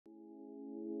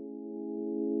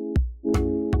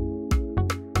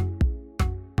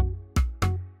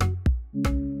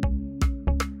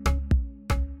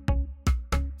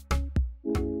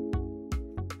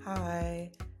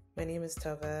My name is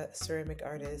Tova, a ceramic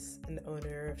artist and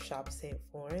owner of Shop St.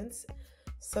 Florence.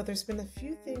 So there's been a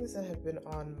few things that have been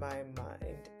on my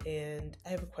mind, and I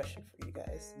have a question for you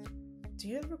guys. Do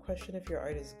you ever question if your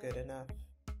art is good enough?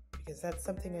 Because that's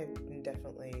something I've been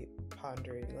definitely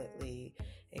pondering lately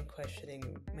and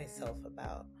questioning myself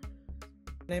about.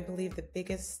 And I believe the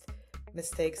biggest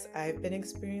mistakes I've been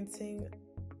experiencing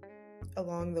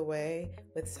along the way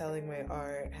with selling my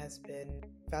art has been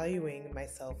valuing my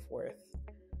self-worth.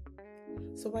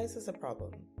 So why is this a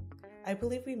problem? I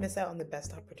believe we miss out on the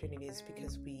best opportunities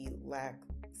because we lack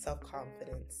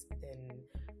self-confidence in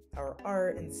our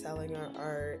art and selling our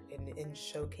art and in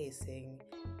showcasing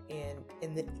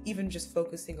and even just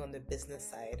focusing on the business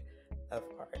side of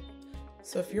art.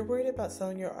 So if you're worried about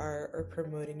selling your art or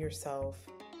promoting yourself,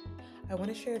 I want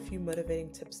to share a few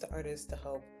motivating tips to artists to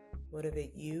help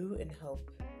motivate you and help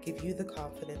give you the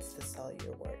confidence to sell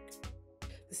your work.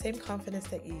 The same confidence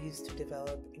that you use to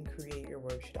develop and create your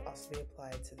work should also be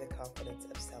applied to the confidence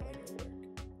of selling your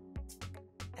work.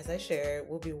 As I share,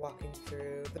 we'll be walking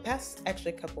through the past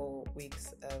couple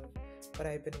weeks of what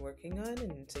I've been working on,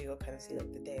 and so you'll kind of see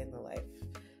like the day in the life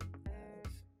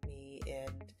of me,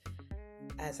 and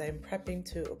as I'm prepping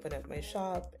to open up my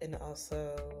shop, and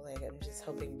also I'm just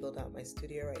helping build out my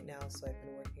studio right now. So I've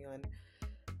been working on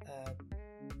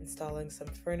installing some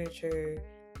furniture,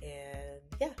 and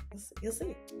yeah, you'll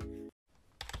see.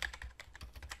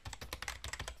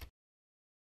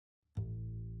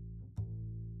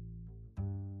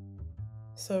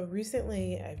 So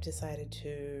recently I've decided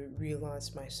to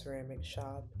relaunch my ceramic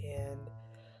shop, and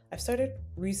I've started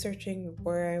researching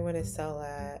where I want to sell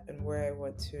at and where I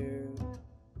want to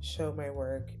show my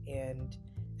work, and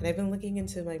I've been looking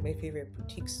into my favorite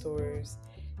boutique stores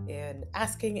and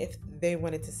asking if they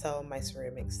wanted to sell my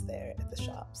ceramics there at the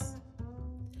shops.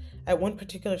 At one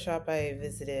particular shop I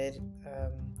visited,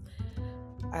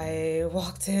 I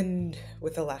walked in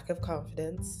with a lack of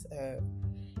confidence,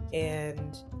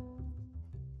 and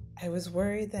I was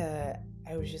worried that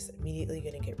I was just immediately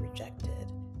going to get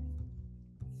rejected.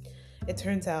 It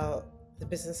turns out the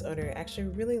business owner actually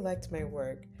really liked my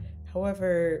work.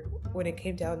 However, when it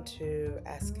came down to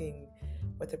asking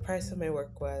what the price of my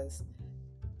work was,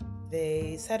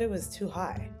 they said it was too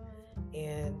high.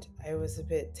 And I was a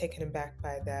bit taken aback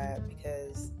by that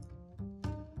because,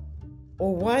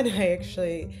 well, one,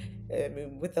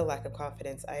 with the lack of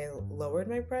confidence, I lowered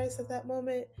my price at that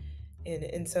moment.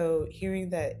 And so hearing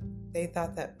that they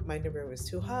thought that my number was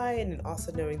too high, and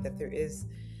also knowing that there is,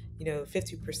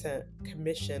 50%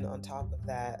 commission on top of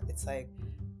that, it's like,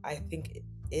 I think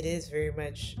it is very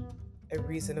much a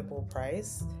reasonable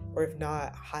price, or if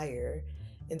not higher.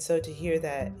 And so to hear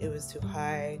that it was too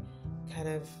high kind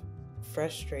of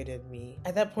frustrated me.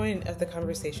 At that point of the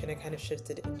conversation, I kind of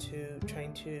shifted into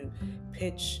trying to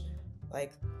pitch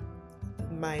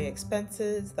my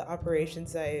expenses, the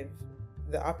operational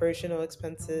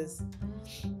expenses,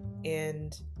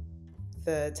 and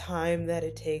the time that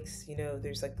it takes.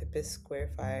 There's the bisque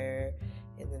fire,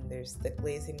 and then there's the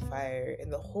glazing fire,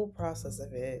 and the whole process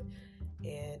of it.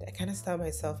 And I kind of stopped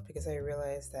myself because I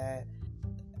realized that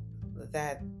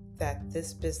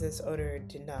this business owner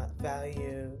did not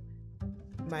value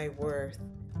my worth,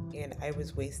 and I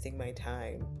was wasting my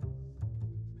time.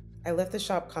 I left the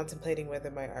shop contemplating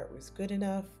whether my art was good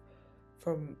enough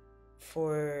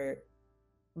for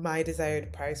my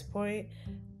desired price point,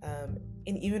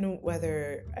 and even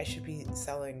whether I should be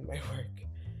selling my work.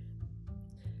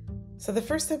 So the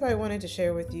first step I wanted to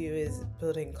share with you is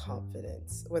building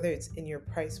confidence, whether it's in your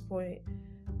price point,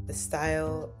 the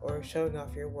style, or showing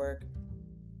off your work.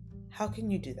 How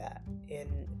can you do that?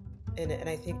 And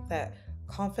I think that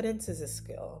confidence is a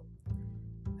skill.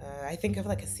 I think of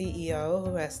a CEO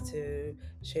who has to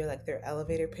share their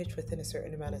elevator pitch within a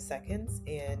certain amount of seconds,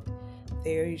 and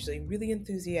they are usually really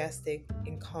enthusiastic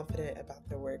and confident about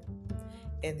their work,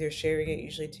 and they're sharing it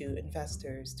usually to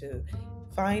investors, to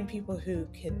find people who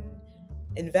can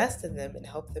invest in them and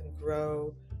help them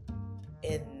grow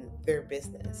in their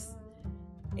business.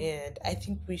 And I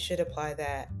think we should apply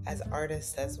that as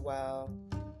artists as well.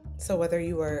 So whether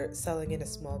you are selling in a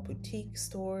small boutique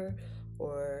store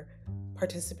or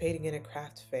participating in a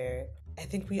craft fair, I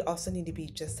think we also need to be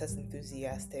just as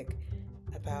enthusiastic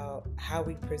about how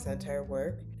we present our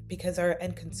work, because our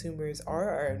end consumers are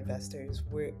our investors.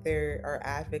 They're our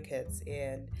advocates,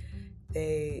 and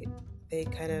they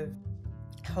kind of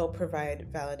help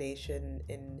provide validation,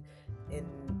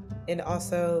 and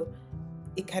also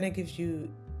it kind of gives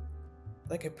you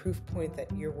a proof point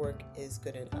that your work is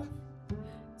good enough.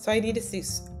 So I need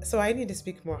to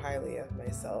speak more highly of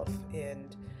myself,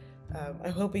 and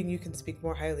I'm hoping you can speak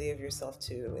more highly of yourself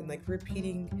too, and like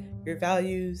repeating your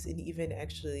values and even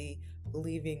actually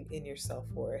believing in your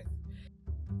self-worth.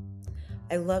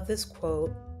 I love this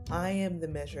quote: I am the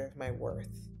measure of my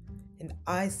worth, and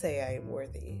I say I am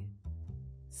worthy.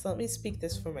 So let me speak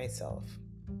this for myself.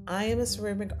 I am a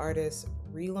ceramic artist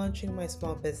relaunching my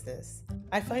small business.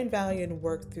 I find value in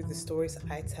work through the stories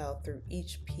I tell through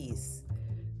each piece,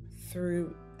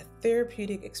 through a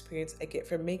therapeutic experience I get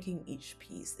from making each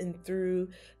piece, and through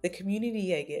the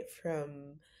community I get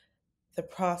from the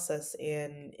process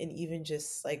and even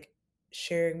just like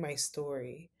sharing my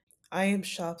story. I am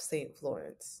Shop St.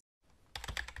 Florence.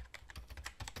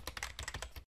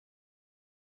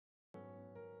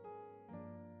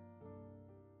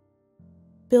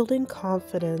 Building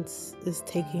confidence is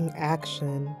taking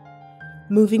action,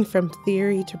 moving from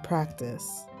theory to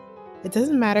practice. It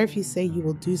doesn't matter if you say you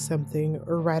will do something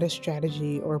or write a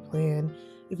strategy or plan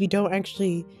if you don't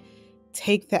actually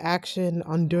take the action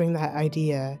on doing that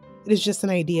idea. It is just an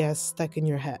idea stuck in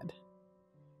your head.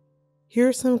 Here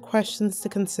are some questions to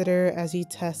consider as you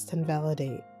test and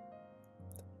validate.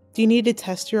 Do you need to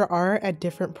test your art at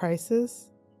different prices?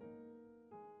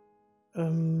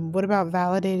 What about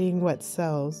validating what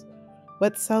sells?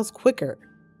 What sells quicker?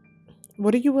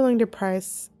 What are you willing to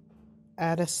price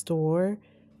at a store,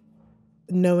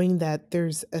 knowing that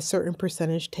there's a certain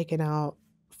percentage taken out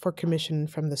for commission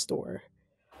from the store?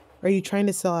 Are you trying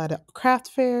to sell at a craft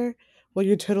fair? Will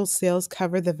your total sales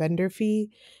cover the vendor fee?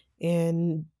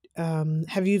 And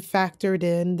have you factored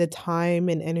in the time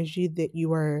and energy that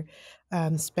you are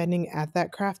spending at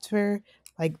that craft fair,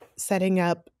 like setting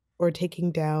up or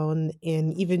taking down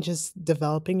and even just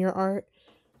developing your art?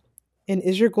 And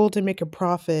is your goal to make a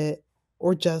profit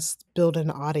or just build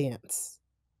an audience?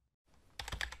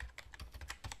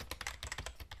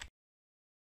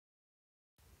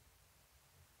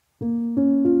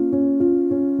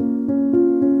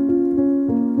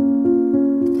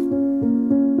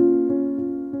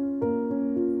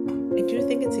 I do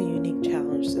think it's a unique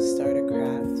challenge to start a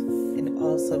craft and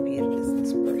also be a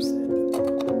business person.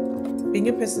 Being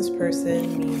a business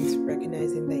person means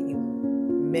recognizing that you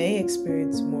may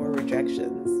experience more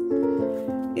rejections,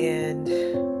 and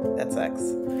that sucks.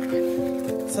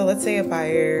 So let's say a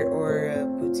buyer or a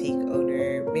boutique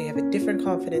owner may have a different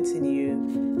confidence in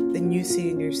you than you see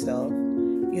in yourself.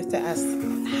 You have to ask,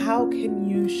 how can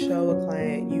you show a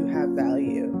client you have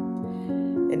value?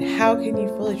 And how can you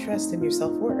fully trust in your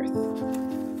self-worth?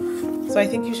 So I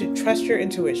think you should trust your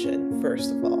intuition,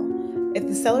 first of all. If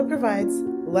the seller provides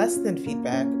less than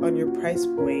feedback on your price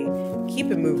point, keep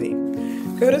it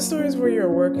moving. Go to stores where your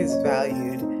work is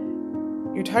valued.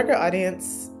 Your target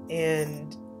audience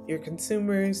and your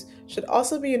consumers should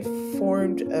also be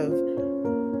informed of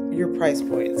your price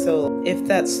point. So if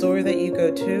that store that you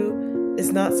go to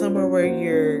is not somewhere where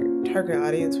your target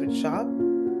audience would shop,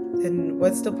 then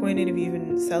what's the point of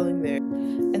even selling there?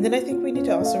 And then I think we need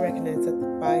to also recognize that the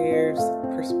buyer's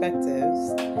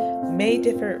perspectives may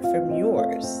differ from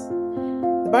yours.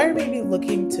 The buyer may be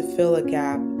looking to fill a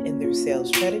gap in their sales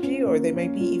strategy, or they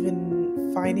might be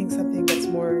even finding something that's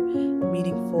more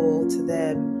meaningful to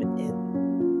them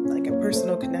in like a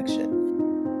personal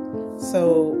connection.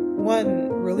 So 1,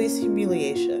 release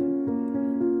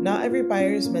humiliation. Not every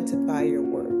buyer is meant to buy your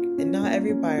work, and not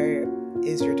every buyer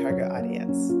is your target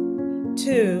audience.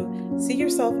 2, see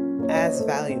yourself as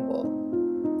valuable.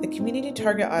 The community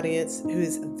target audience who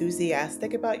is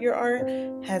enthusiastic about your art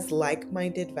has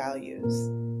like-minded values.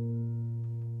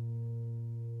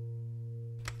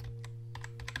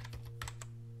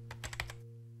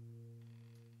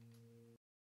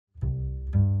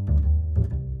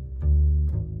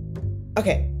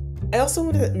 Okay, I also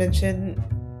want to mention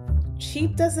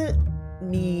cheap doesn't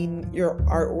mean your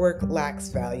artwork lacks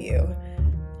value.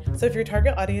 So if your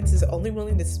target audience is only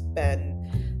willing to spend,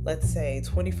 let's say,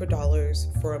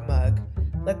 $24 for a mug,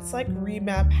 let's like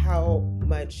remap how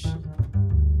much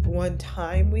one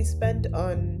time we spend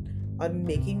on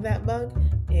making that mug,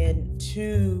 and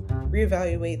 2,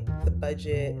 reevaluate the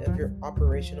budget of your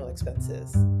operational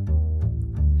expenses.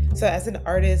 So as an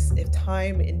artist, if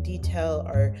time and detail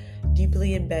are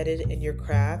deeply embedded in your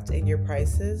craft and your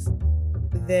prices,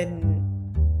 then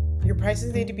your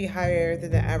prices need to be higher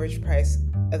than the average price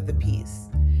of the piece.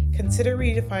 Consider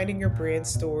redefining your brand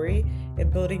story and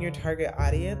building your target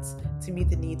audience to meet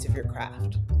the needs of your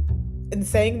craft. In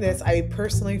saying this, I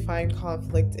personally find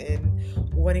conflict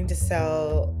in wanting to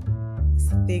sell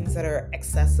things that are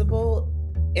accessible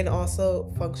and also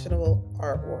functional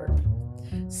artwork.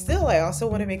 Still, I also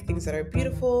want to make things that are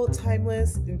beautiful,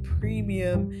 timeless, and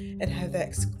premium and have that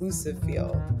exclusive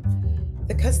feel.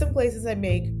 The custom glazes I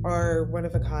make are one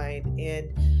of a kind,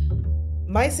 and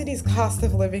my city's cost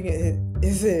of living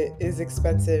is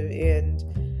expensive, and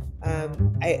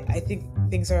I think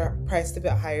things are priced a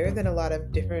bit higher than a lot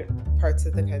of different parts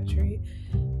of the country.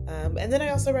 And then I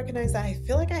also recognize that I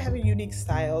feel like I have a unique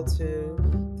style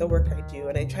to the work I do,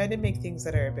 and I try to make things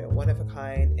that are a bit one of a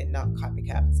kind and not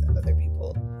copycats of other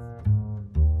people.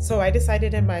 So I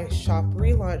decided in my shop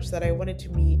relaunch that I wanted to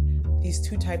meet these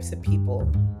two types of people.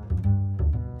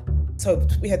 So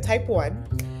we had type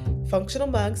 1, functional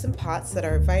mugs and pots that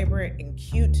are vibrant and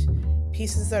cute,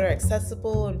 pieces that are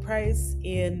accessible in price,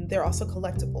 and they're also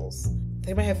collectibles.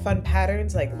 They might have fun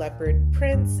patterns like leopard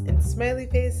prints and smiley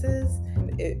faces.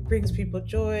 It brings people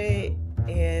joy,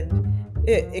 and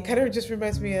it kind of just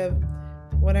reminds me of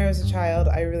when I was a child.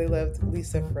 I really loved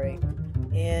Lisa Frank.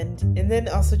 And then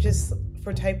also just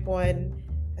for type 1,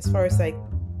 as far as like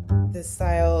the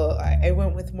style, I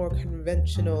went with more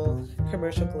conventional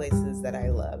commercial glazes that I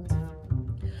loved.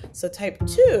 So type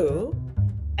 2,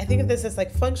 I think of this as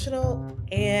like functional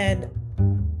and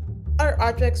art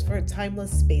objects for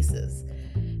timeless spaces.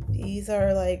 These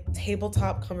are like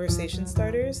tabletop conversation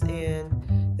starters,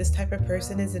 and this type of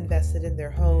person is invested in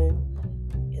their home.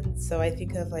 And so I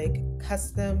think of like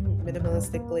custom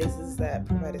minimalistic glazes that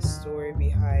provide a story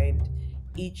behind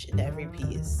each and every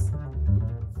piece.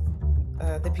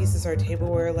 The pieces are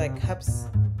tableware like cups,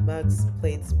 mugs,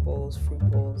 plates, bowls, fruit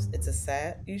bowls. It's a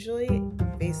set usually,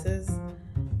 vases,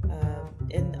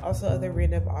 and also other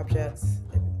random objects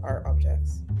and art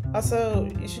objects. Also,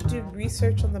 you should do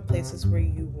research on the places where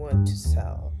you want to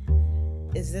sell.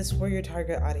 Is this where your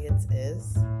target audience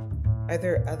is? Are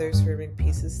there others serving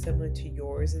pieces similar to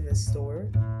yours in this store?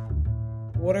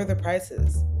 What are the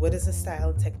prices? What is the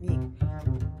style and technique?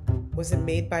 Was it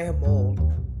made by a mold?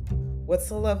 What's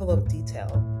the level of detail?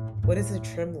 What does the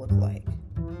trim look like?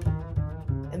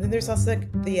 And then there's also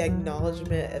like the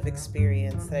acknowledgement of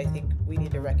experience that I think we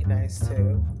need to recognize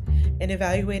too. And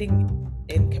evaluating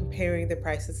and comparing the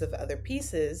prices of other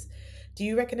pieces, do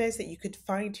you recognize that you could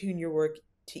fine-tune your work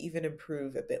to even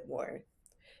improve a bit more?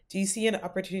 Do you see an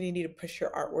opportunity to push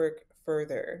your artwork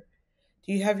further?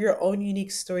 Do you have your own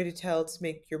unique story to tell to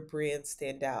make your brand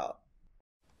stand out?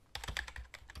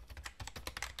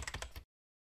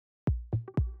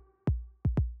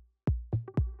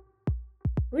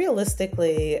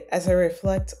 Realistically, as I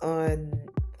reflect on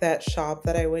that shop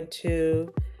that I went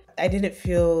to, I didn't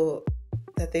feel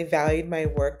that they valued my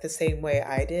work the same way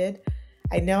I did.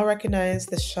 I now recognize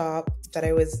the shop that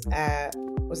I was at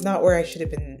was not where I should have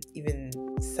been even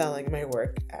selling my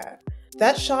work at.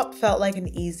 That shop felt like an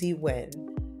easy win,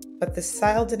 but the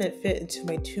style didn't fit into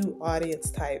my two audience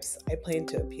types I plan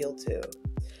to appeal to.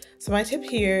 So my tip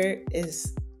here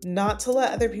is not to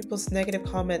let other people's negative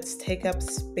comments take up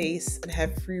space and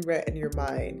have free rent in your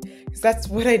mind, because that's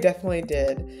what I definitely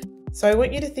did. So I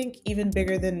want you to think even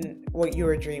bigger than what you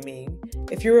are dreaming.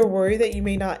 If you are worried that you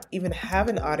may not even have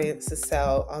an audience to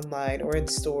sell online or in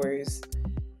stores,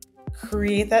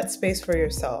 create that space for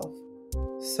yourself.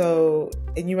 So,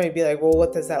 and you might be like, well,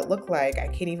 what does that look like? I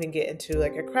can't even get into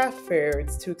like a craft fair.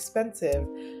 It's too expensive.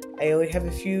 I only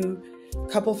have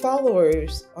couple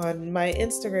followers on my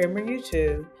Instagram or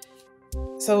YouTube.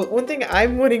 So one thing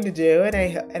I'm wanting to do, and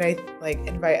I like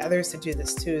invite others to do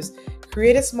this too, is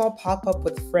create a small pop-up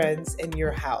with friends in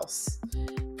your house.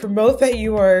 Promote that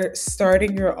you are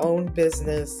starting your own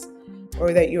business,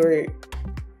 or that you're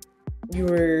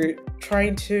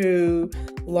trying to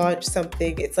launch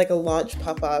something. It's like a launch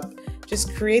pop-up.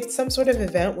 Just create some sort of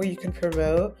event where you can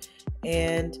promote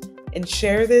and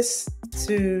share this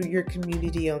to your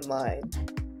community online.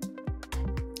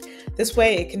 This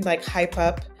way it can like hype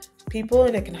up people,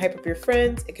 and it can hype up your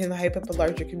friends. It can hype up a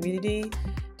larger community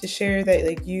to share that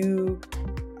like you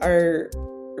are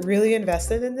really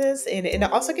invested in this, and it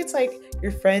also gets like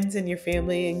your friends and your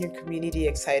family and your community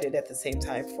excited at the same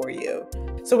time for you.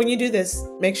 So when you do this,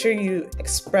 make sure you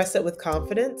express it with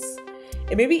confidence,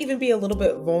 and maybe even be a little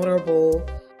bit vulnerable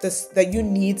that you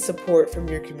need support from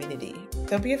your community.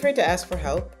 Don't be afraid to ask for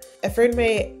help. A friend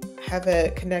may have a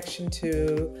connection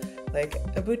to like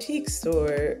a boutique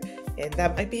store, and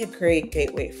that might be a great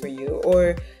gateway for you.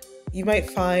 Or you might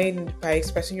find by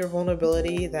expressing your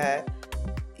vulnerability that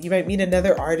you might meet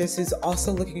another artist who's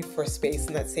also looking for space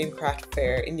in that same craft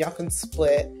fair, and y'all can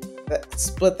split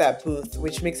that booth,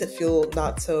 which makes it feel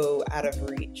not so out of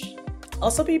reach.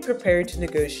 Also be prepared to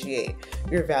negotiate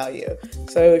your value.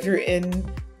 So if you're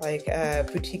in like a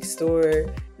boutique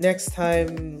store, next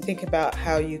time think about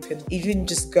how you can even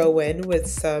just go in with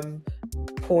some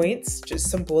points, just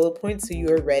some bullet points, so you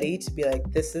are ready to be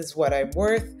like, this is what I'm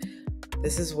worth,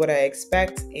 this is what I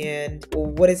expect, and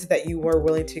what is it that you are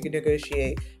willing to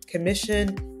negotiate?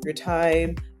 Commission, your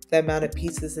time, the amount of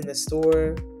pieces in the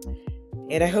store.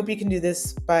 And I hope you can do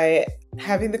this by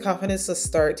having the confidence to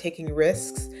start taking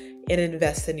risks and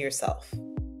invest in yourself.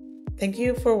 Thank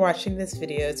you for watching this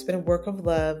video. It's been a work of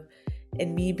love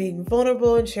and me being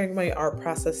vulnerable and sharing my art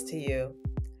process to you.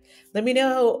 Let me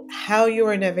know how you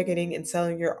are navigating and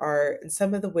selling your art and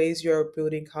some of the ways you are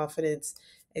building confidence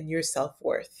in your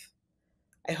self-worth.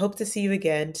 I hope to see you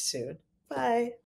again soon. Bye.